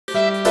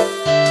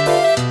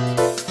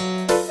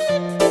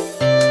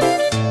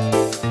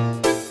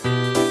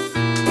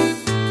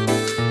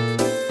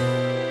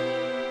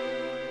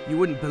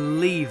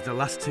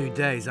last 2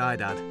 days I'd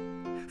had.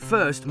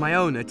 First, my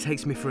owner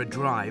takes me for a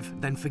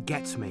drive, then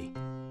forgets me.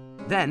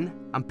 Then,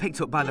 I'm picked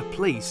up by the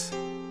police.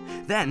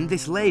 Then,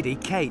 this lady,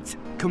 Kate,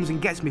 comes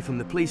and gets me from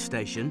the police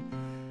station,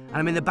 and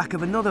I'm in the back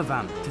of another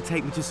van to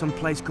take me to some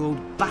place called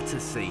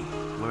Battersea,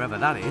 wherever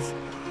that is.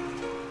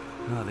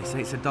 Oh, they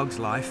say it's a dog's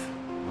life.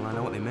 Well, I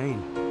know what they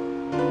mean.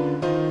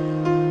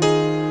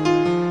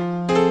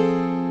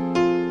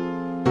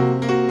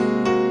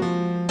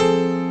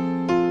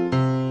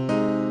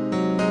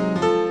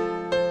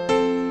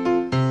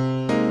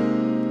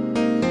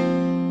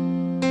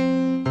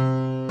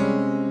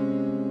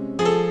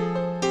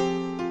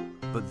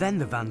 But then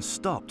the van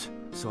stopped,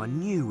 so I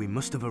knew we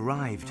must have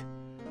arrived.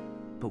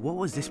 But what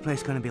was this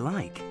place going to be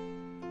like?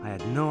 I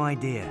had no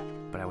idea,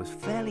 but I was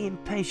fairly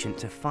impatient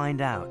to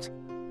find out.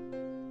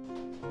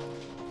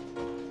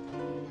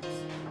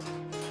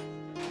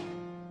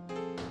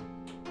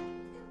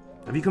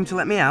 Have you come to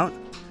let me out?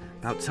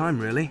 About time,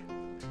 really.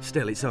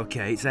 Still, it's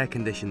okay. It's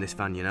air-conditioned, this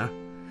van, you know.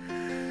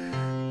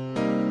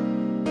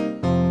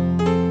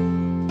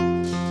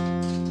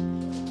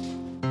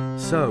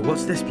 So,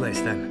 what's this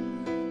place, then?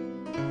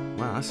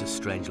 Wow, that's a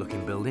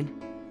strange-looking building.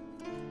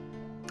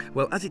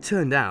 Well, as it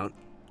turned out,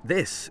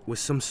 this was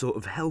some sort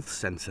of health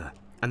centre,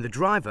 and the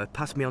driver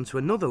passed me on to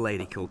another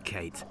lady called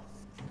Kate,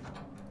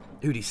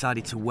 who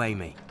decided to weigh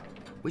me,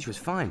 which was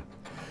fine.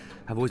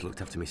 I've always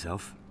looked after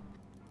myself.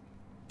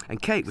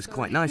 And Kate was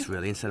quite nice,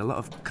 really, and said a lot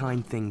of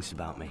kind things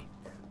about me.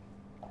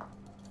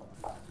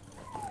 Come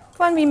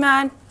on, wee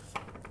man.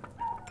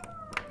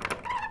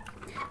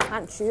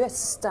 Aren't you a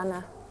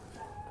stunner?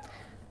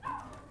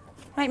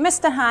 Right,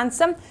 Mr.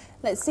 Handsome,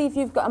 let's see if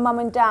you've got a mum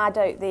and dad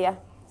out there.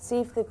 See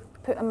if they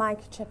put a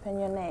microchip in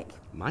your neck.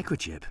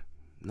 Microchip?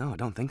 No, I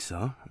don't think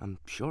so. I'm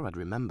sure I'd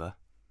remember.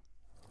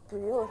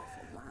 Beautiful,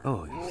 man.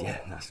 Oh, yeah,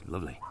 that's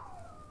lovely.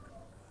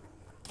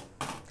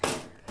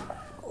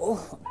 Oh,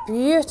 what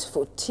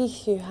beautiful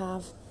teeth you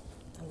have.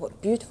 And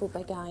what beautiful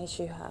big eyes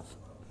you have.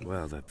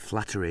 Well, the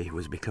flattery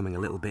was becoming a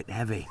little bit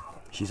heavy.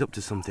 She's up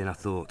to something, I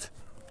thought.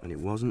 And it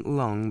wasn't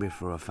long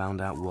before I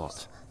found out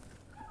what.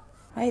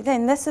 Right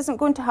then, this isn't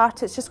going to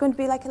hurt. It's just going to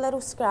be like a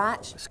little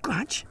scratch. A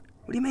scratch?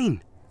 What do you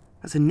mean?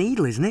 That's a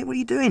needle, isn't it? What are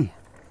you doing?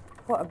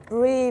 What a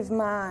brave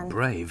man.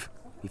 Brave?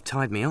 You've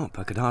tied me up.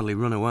 I could hardly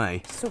run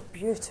away. So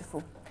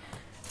beautiful.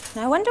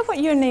 Now, I wonder what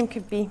your name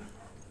could be.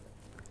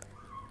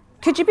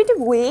 Could you be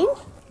Dwayne?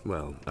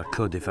 Well, I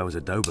could if I was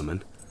a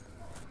Doberman.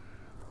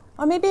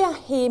 Or maybe a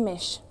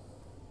Hamish.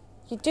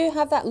 You do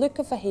have that look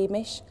of a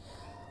Hamish.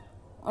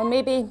 Or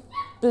maybe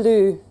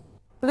Blue.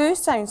 Blue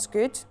sounds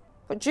good.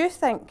 What do you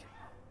think?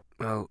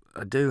 Well,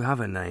 I do have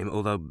a name,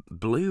 although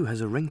Blue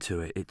has a ring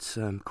to it. It's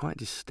quite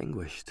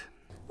distinguished.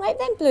 Right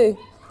then, Blue.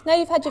 Now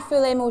you've had your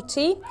full MOT,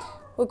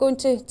 we're going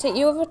to take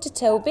you over to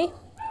Tilby,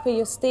 where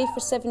you'll stay for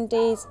 7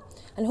 days.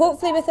 And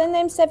hopefully within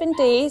them 7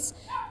 days,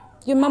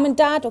 your mum and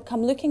dad will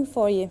come looking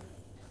for you.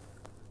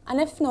 And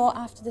if not,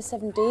 after the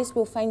 7 days,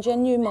 we'll find you a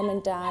new mum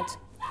and dad.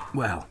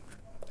 Well,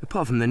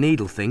 apart from the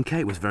needle thing,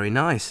 Kate was very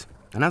nice.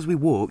 And as we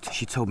walked,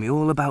 she told me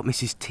all about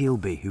Mrs.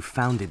 Tealby, who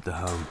founded the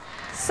home.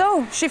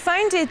 So, she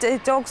founded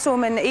Dogs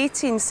Home in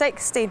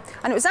 1860,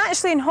 and it was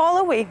actually in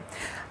Holloway.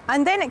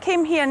 And then it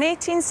came here in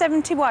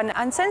 1871,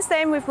 and since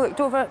then we've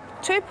looked over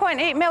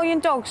 2.8 million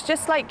dogs,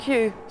 just like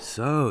you.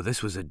 So,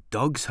 this was a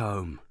dog's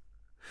home.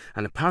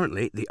 And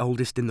apparently the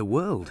oldest in the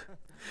world.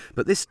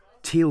 But this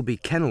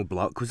Tealby kennel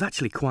block was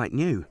actually quite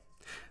new.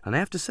 And I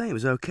have to say it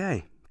was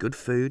okay. Good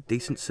food,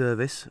 decent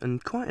service,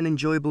 and quite an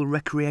enjoyable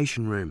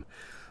recreation room.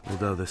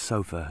 Although the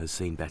sofa has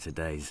seen better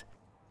days.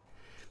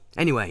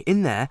 Anyway,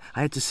 in there,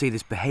 I had to see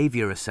this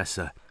behaviour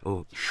assessor,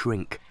 or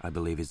shrink, I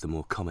believe is the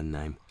more common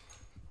name.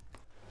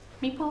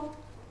 Me, Paul?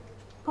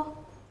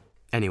 Paul?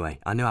 Anyway,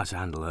 I knew how to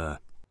handle her.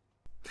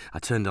 I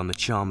turned on the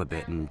charm a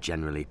bit and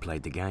generally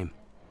played the game.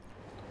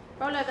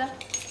 Roll over.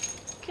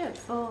 Good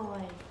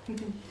boy.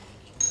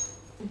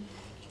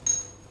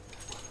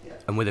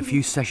 And with a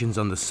few sessions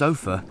on the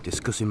sofa,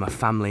 discussing my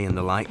family and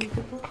the like,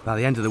 by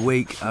the end of the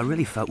week, I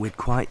really felt we'd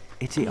quite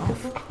hit it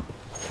off.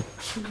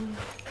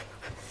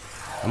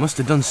 I must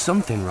have done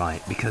something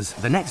right, because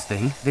the next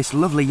thing, this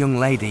lovely young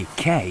lady,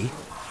 Kay,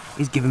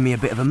 is giving me a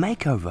bit of a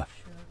makeover.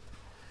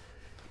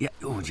 Yeah,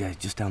 oh, yeah,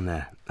 just down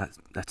there.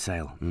 That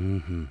sail.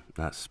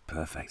 That's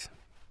perfect.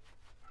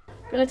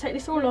 I'm going to take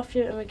this all off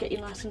you and we'll get you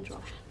nice and dry.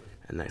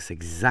 And that's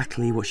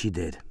exactly what she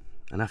did.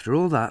 And after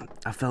all that,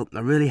 I felt I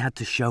really had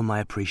to show my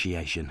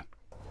appreciation.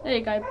 There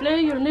you go, Blue,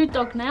 you're a new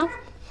dog now.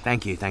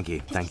 Thank you.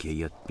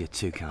 You're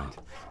too kind.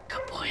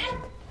 Good boy.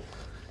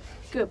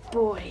 Good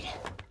boy.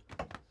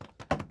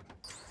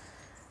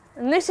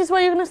 And this is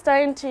where you're going to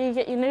stay until you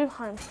get your new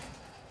home.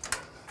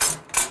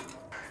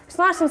 It's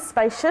nice and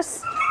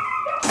spacious.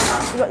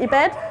 You've got your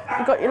bed,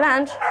 you've got your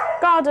lounge,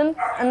 garden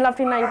and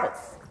lovely neighbours.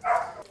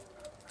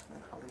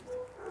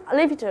 I'll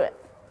leave you to it.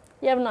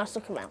 You have a nice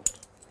look around.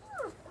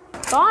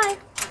 Bye.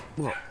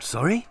 What?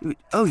 Sorry?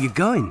 Oh, you're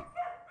going?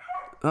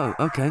 Oh,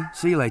 okay.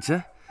 See you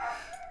later.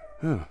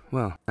 Oh,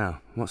 well,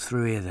 now, what's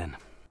through here then?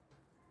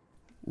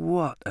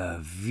 What a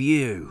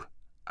view.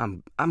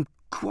 I'm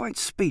quite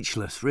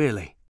speechless,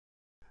 really.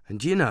 And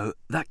do you know,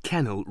 that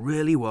kennel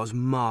really was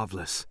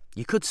marvellous.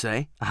 You could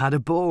say I had a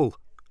ball.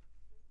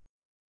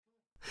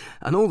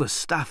 And all the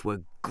staff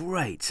were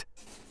great.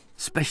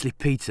 Especially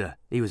Peter,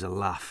 he was a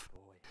laugh.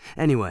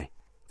 Anyway,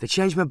 they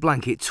changed my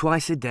blanket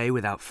twice a day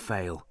without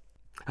fail.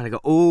 And I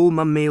got all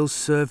my meals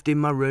served in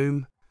my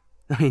room.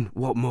 I mean,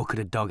 what more could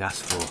a dog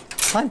ask for?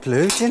 Hi,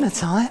 Blue. Dinner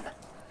time?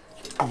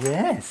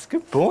 Yes,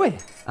 good boy.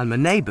 And my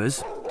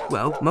neighbours,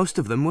 well, most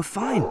of them were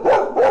fine.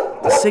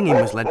 The singing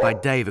was led by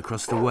Dave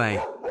across the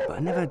way, but I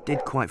never did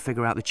quite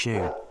figure out the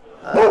tune.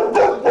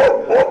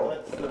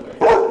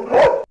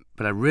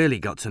 But I really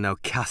got to know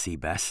Cassie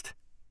best.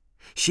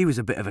 She was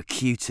a bit of a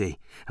cutie,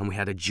 and we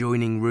had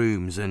adjoining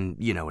rooms, and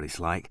you know what it's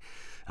like.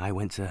 I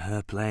went to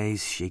her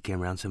place, she came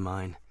round to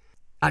mine.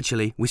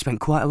 Actually, we spent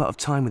quite a lot of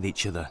time with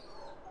each other.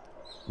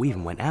 We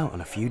even went out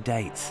on a few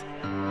dates.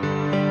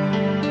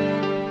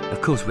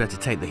 Of course, we had to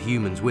take the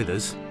humans with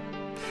us.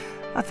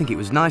 I think it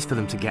was nice for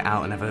them to get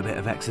out and have a bit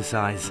of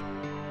exercise.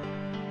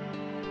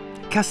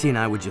 Cassie and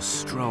I would just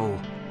stroll,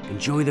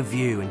 enjoy the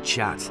view and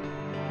chat.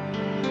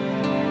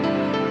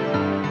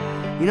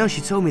 You know,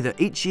 she told me that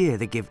each year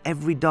they give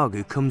every dog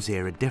who comes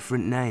here a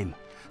different name.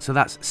 So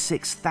that's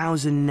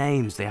 6,000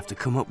 names they have to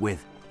come up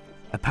with.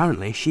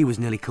 Apparently, she was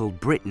nearly called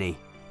Brittany,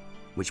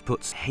 which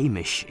puts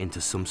Hamish into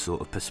some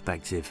sort of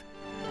perspective.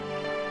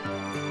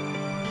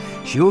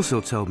 She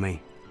also told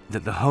me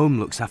that the home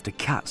looks after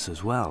cats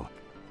as well,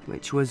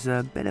 which was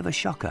a bit of a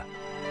shocker.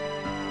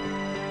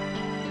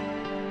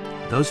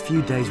 Those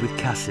few days with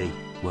Cassie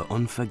were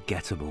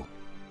unforgettable.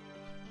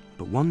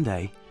 But one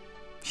day,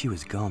 she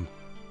was gone.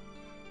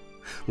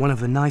 One of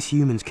the nice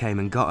humans came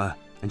and got her,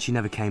 and she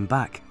never came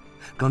back.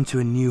 Gone to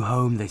a new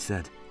home, they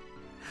said.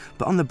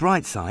 But on the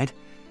bright side,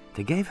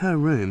 they gave her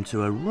room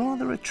to a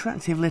rather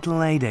attractive little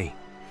lady.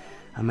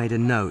 I made a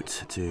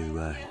note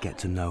to get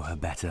to know her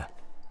better.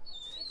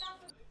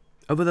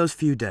 Over those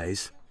few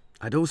days,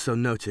 I'd also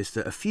noticed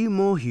that a few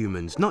more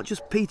humans, not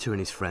just Peter and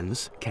his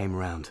friends, came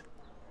round.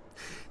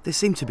 They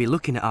seemed to be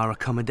looking at our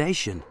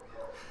accommodation.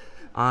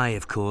 I,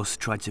 of course,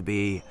 tried to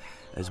be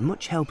as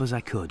much help as I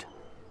could.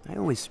 I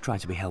always try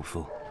to be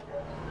helpful.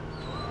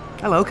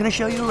 Hello, can I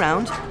show you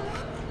around?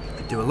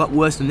 Could do a lot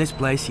worse than this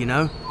place, you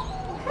know.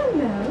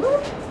 Hello.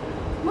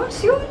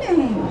 What's your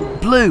name?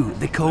 Blue.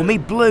 They call me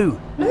Blue.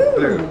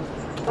 Blue.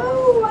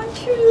 Oh,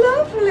 aren't you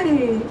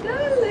lovely,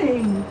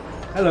 darling?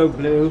 Hello,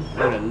 Blue.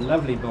 You're a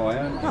lovely boy,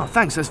 aren't you? Oh,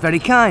 thanks, that's very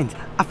kind.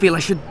 I feel I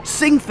should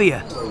sing for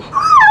you.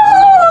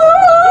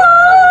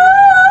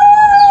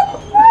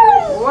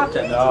 What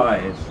a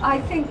noise.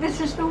 I think this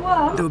is the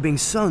one. They were being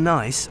so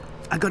nice,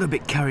 I got a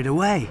bit carried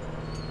away.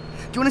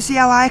 Do you want to see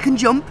how high I can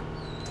jump?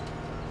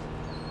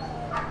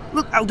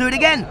 Look, I'll do it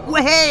again.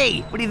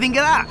 Way! What do you think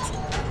of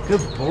that?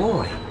 Good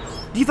boy.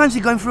 Do you fancy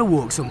going for a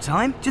walk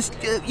sometime? Just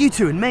you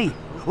two and me.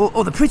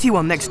 Or the pretty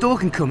one next door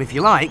can come if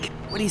you like.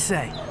 What do you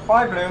say?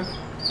 Bye, Blue.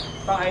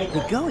 Bye.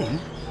 We're going?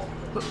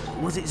 But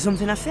was it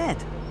something I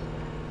said?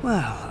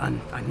 Well,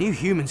 I knew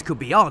humans could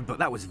be odd, but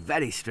that was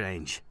very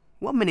strange.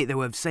 One minute they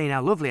were saying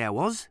how lovely I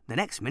was, the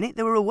next minute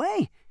they were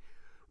away.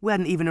 We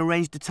hadn't even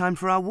arranged a time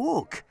for our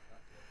walk.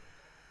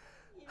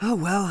 Oh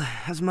well,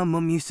 as my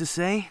mum used to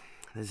say,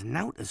 there's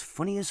nowt as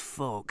funny as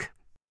folk.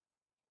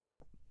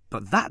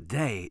 But that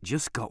day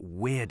just got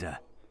weirder.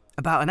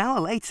 About an hour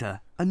later,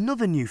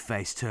 another new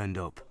face turned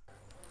up.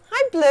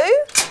 Hi,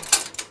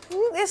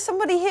 Blue. There's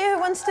somebody here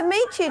who wants to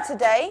meet you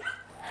today.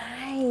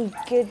 Hi,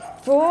 good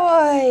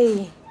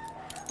boy.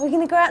 We're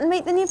going to go out and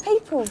meet the new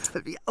people.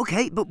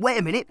 Okay, but wait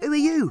a minute, who are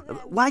you?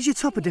 Why's your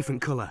top a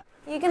different colour?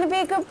 You're going to be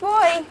a good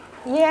boy?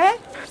 Yeah?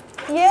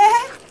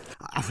 Yeah?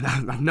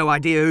 I've no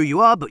idea who you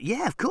are, but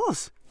yeah, of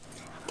course.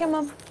 Come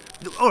on.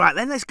 All right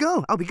then, let's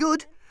go. I'll be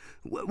good.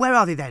 Where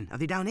are they then? Are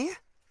they down here?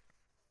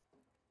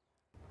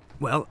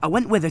 Well, I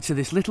went with her to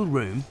this little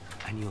room,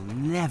 and you'll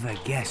never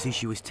guess who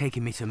she was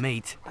taking me to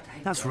meet.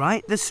 That's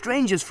right, the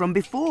strangers from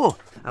before.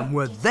 And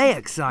were they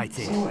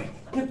excited?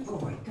 Good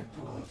boy, good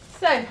boy.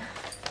 So,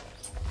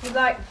 you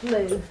like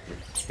Blue?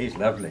 He's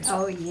lovely.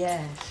 Oh,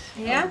 yes.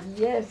 Yeah? Oh,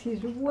 yes,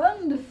 he's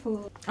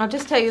wonderful. I'll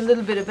just tell you a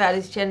little bit about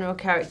his general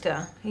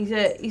character. He's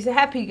a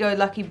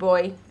happy-go-lucky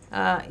boy.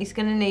 He's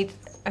going to need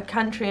a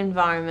country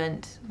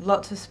environment,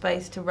 lots of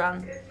space to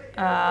run,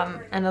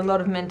 and a lot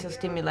of mental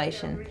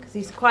stimulation. Because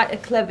he's quite a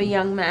clever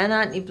young man,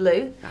 aren't you,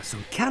 Blue? That's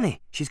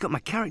uncanny. She's got my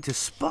character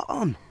spot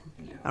on.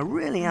 I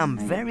really am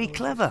very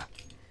clever.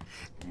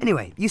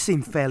 Anyway, you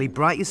seem fairly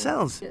bright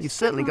yourselves. You've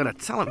certainly got a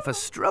talent for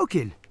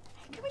stroking.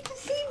 Come in to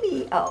see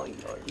me. Oh,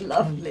 you're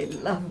lovely,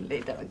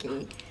 lovely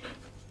doggy.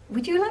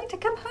 Would you like to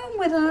come home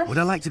with us? Would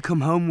I like to come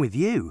home with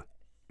you?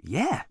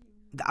 Yeah.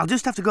 I'll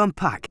just have to go and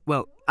pack.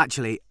 Well,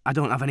 actually, I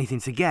don't have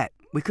anything to get.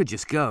 We could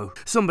just go.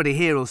 Somebody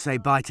here will say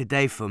bye to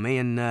Dave for me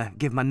and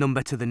give my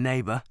number to the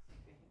neighbour.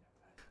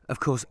 Of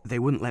course, they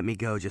wouldn't let me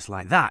go just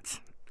like that.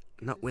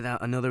 Not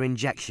without another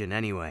injection,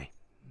 anyway.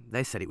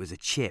 They said it was a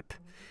chip,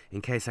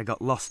 in case I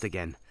got lost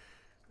again.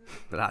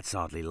 But that's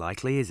hardly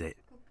likely, is it?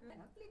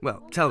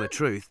 Well, tell the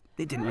truth,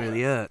 it didn't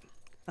really hurt.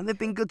 And they've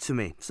been good to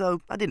me,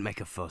 so I didn't make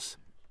a fuss.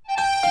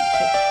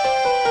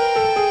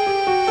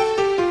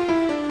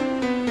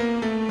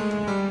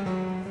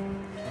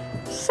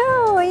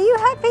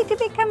 happy to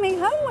be coming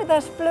home with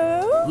us,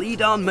 Blue.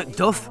 Lead on,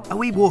 Macduff. Are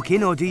we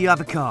walking or do you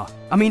have a car?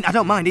 I mean, I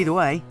don't mind either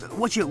way.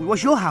 What's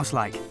your house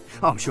like?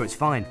 Oh, I'm sure it's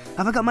fine.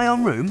 Have I got my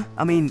own room?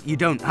 I mean, you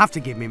don't have to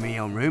give me my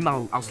own room.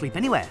 I'll sleep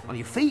anywhere, on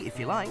your feet if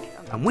you like.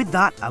 And with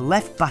that, I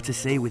left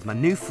Battersea with my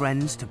new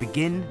friends to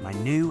begin my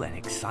new and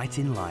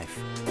exciting life.